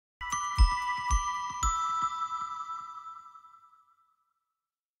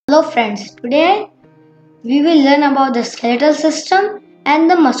Hello friends, today we will learn about the skeletal system and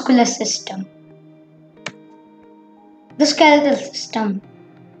the muscular system. The skeletal system.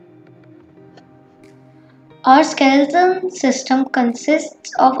 Our skeletal system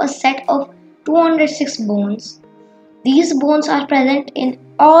consists of a set of 206 bones. These bones are present in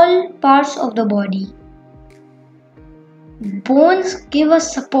all parts of the body. Bones give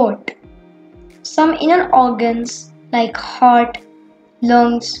us support. Some inner organs like heart,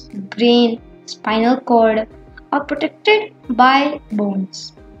 lungs, brain, spinal cord are protected by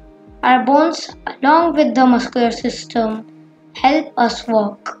bones. Our bones, along with the muscular system, help us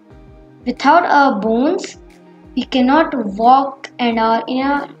walk. Without our bones, we cannot walk and our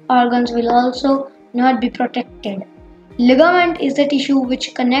inner organs will also not be protected. Ligament is the tissue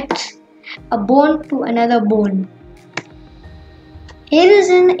which connects a bone to another bone. Here is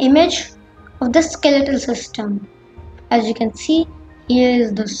an image of the skeletal system. As you can see, here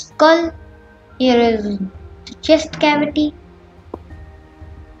is the skull, here is the chest cavity.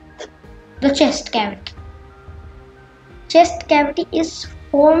 Chest cavity is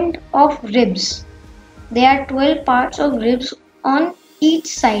formed of ribs. There are 12 parts of ribs on each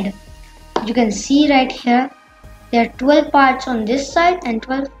side. You can see right here, there are 12 parts on this side and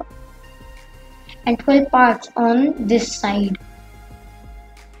 12 parts on this side.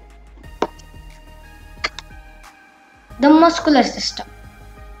 The muscular system.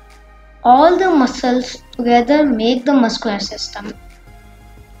 All the muscles together make the muscular system.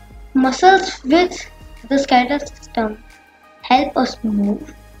 Muscles with the skeletal system help us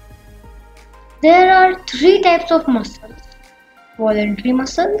move. There are 3 types of muscles: voluntary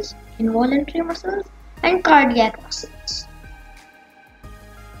muscles, involuntary muscles, and cardiac muscles.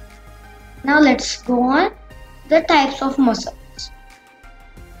 Now let's go on the types of muscles.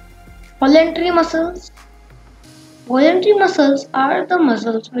 Voluntary muscles. Voluntary muscles are the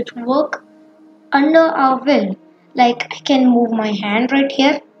muscles which work under our will. Like I can move my hand right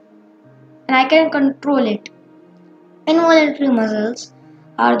here and I can control it. Involuntary muscles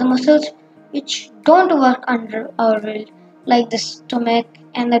are the muscles which don't work under our will, like the stomach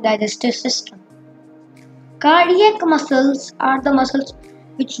and the digestive system. Cardiac muscles are the muscles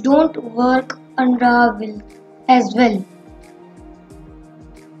which don't work under our will as well.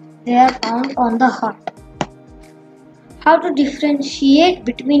 They are found on the heart. How to differentiate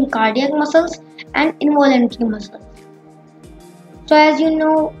between cardiac muscles and involuntary muscles? So as you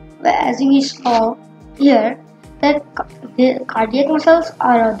know, as we saw here, that the cardiac muscles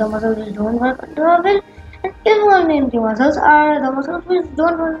are the muscles which don't work under our will, and involuntary muscles are the muscles which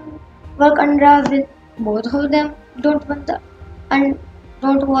don't work under our will. Both of them don't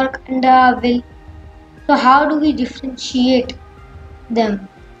work under our will. So how do we differentiate them?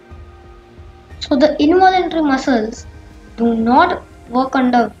 So the involuntary muscles do not work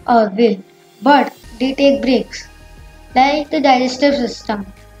under our will, but they take breaks, like the digestive system.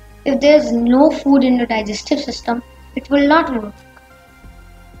 If there is no food in the digestive system, it will not work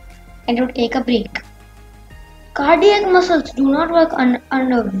and it will take a break. Cardiac muscles do not work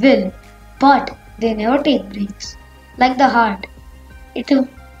under will, but they never take breaks, like the heart. It will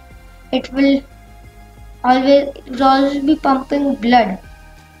always be pumping blood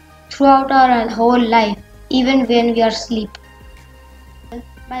throughout our whole life, even when we are asleep.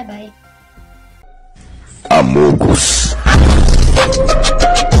 Bye bye. Amogus.